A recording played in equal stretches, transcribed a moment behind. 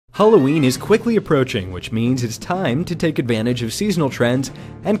Halloween is quickly approaching, which means it's time to take advantage of seasonal trends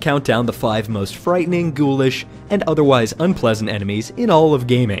and count down the 5 most frightening, ghoulish, and otherwise unpleasant enemies in all of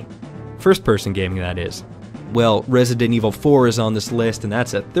gaming. First-person gaming, that is. Well, Resident Evil 4 is on this list, and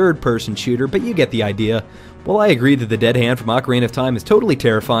that's a third-person shooter, but you get the idea. While I agree that the Dead Hand from Ocarina of Time is totally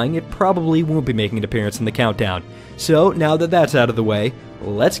terrifying, it probably won't be making an appearance in the countdown. So, now that that's out of the way,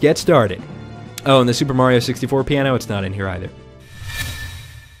 let's get started. Oh, and the Super Mario 64 piano, it's not in here either.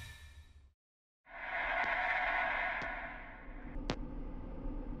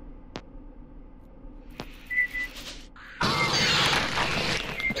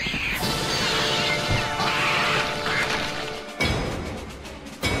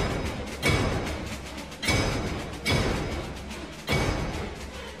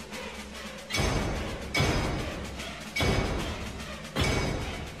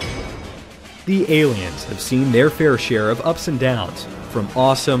 The aliens have seen their fair share of ups and downs, from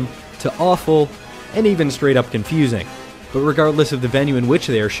awesome to awful, and even straight up confusing. But regardless of the venue in which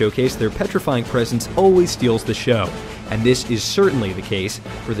they are showcased, their petrifying presence always steals the show, and this is certainly the case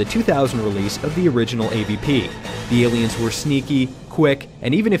for the 2000 release of the original AVP. The aliens were sneaky, quick,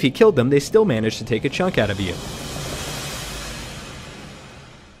 and even if you killed them, they still managed to take a chunk out of you.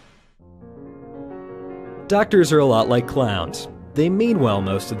 Doctors are a lot like clowns. They mean well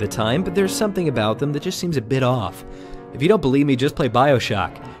most of the time, but there's something about them that just seems a bit off. If you don't believe me, just play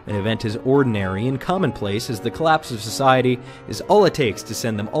BioShock. An event as ordinary and commonplace as the collapse of society is all it takes to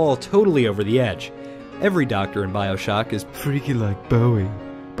send them all totally over the edge. Every doctor in BioShock is freaky like Bowie.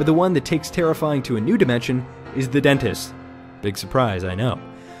 But the one that takes terrifying to a new dimension is the dentist. Big surprise, I know.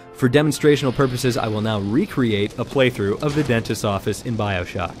 For demonstrational purposes, I will now recreate a playthrough of the dentist's office in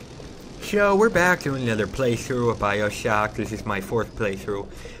BioShock. So, we're back doing another playthrough of BioShock. This is my 4th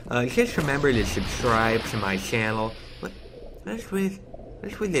playthrough. Just remember to subscribe to my channel. What's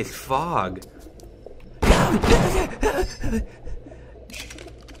with this fog?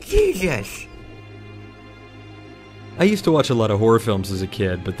 Jesus! I used to watch a lot of horror films as a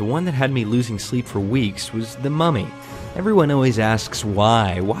kid, but the one that had me losing sleep for weeks was The Mummy. Everyone always asks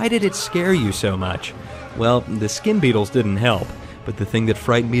why. Why did it scare you so much? Well, the skin beetles didn't help. But the thing that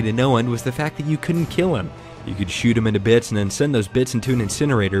frightened me to no end was the fact that you couldn't kill him. You could shoot him into bits and then send those bits into an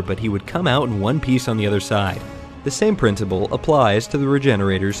incinerator, but he would come out in one piece on the other side. The same principle applies to the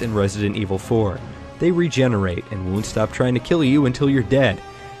regenerators in Resident Evil 4. They regenerate and won't stop trying to kill you until you're dead.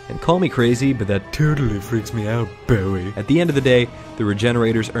 And call me crazy, but that totally freaks me out, Bowie. At the end of the day, the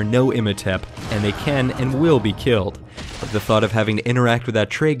regenerators are no Imhotep, and they can and will be killed. But the thought of having to interact with that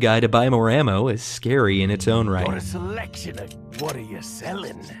trade guy to buy more ammo is scary in its own right. What a selection of what are you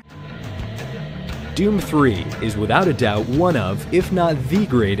selling? Doom 3 is without a doubt one of, if not the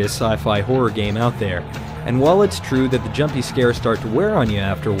greatest sci-fi horror game out there. And while it's true that the jumpy scares start to wear on you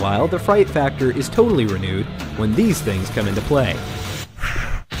after a while, the fright factor is totally renewed when these things come into play.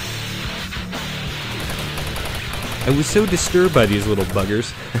 I was so disturbed by these little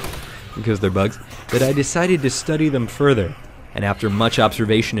buggers, because they're bugs, that I decided to study them further. And after much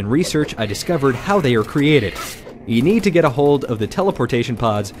observation and research, I discovered how they are created. You need to get a hold of the teleportation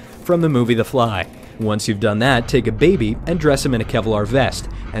pods from the movie The Fly. Once you've done that, take a baby and dress him in a Kevlar vest,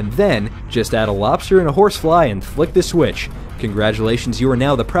 and then just add a lobster and a horsefly and flick the switch. Congratulations, you are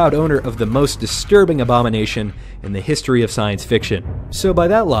now the proud owner of the most disturbing abomination in the history of science fiction. So by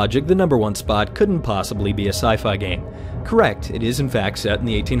that logic, the #1 spot couldn't possibly be a sci-fi game. Correct, it is in fact set in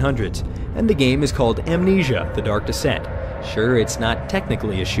the 1800s, and the game is called Amnesia: The Dark Descent. Sure, it's not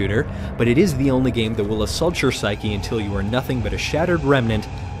technically a shooter, but it is the only game that will assault your psyche until you are nothing but a shattered remnant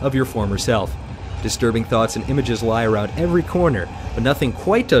of your former self. Disturbing thoughts and images lie around every corner, but nothing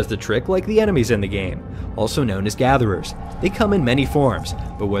quite does the trick like the enemies in the game, also known as Gatherers. They come in many forms,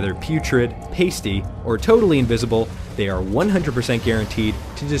 but whether putrid, pasty, or totally invisible, they are 100% guaranteed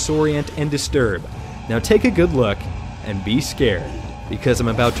to disorient and disturb. Now take a good look and be scared, because I'm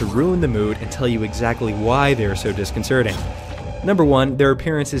about to ruin the mood and tell you exactly why they are so disconcerting. Number 1, their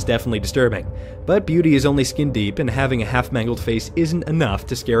appearance is definitely disturbing, but beauty is only skin deep and having a half-mangled face isn't enough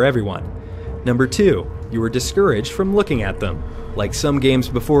to scare everyone. Number 2, you are discouraged from looking at them. Like some games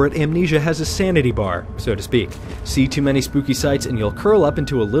before it, Amnesia has a sanity bar, so to speak. See too many spooky sights and you'll curl up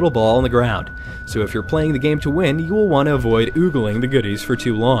into a little ball on the ground. So if you're playing the game to win, you will want to avoid oogling the goodies for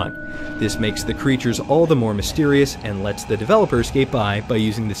too long. This makes the creatures all the more mysterious and lets the developer skate by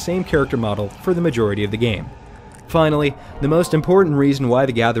using the same character model for the majority of the game. Finally, the most important reason why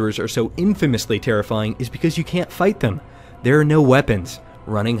the Gatherers are so infamously terrifying is because you can't fight them. There are no weapons.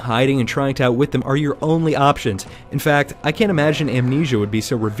 Running, hiding, and trying to outwit them are your only options. In fact, I can't imagine Amnesia would be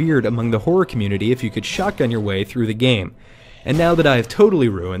so revered among the horror community if you could shotgun your way through the game. And now that I have totally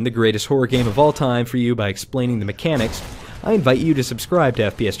ruined the greatest horror game of all time for you by explaining the mechanics, I invite you to subscribe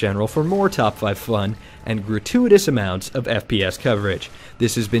to FPS General for more top 5 fun and gratuitous amounts of FPS coverage.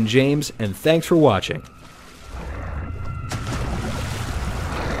 This has been James, and thanks for watching.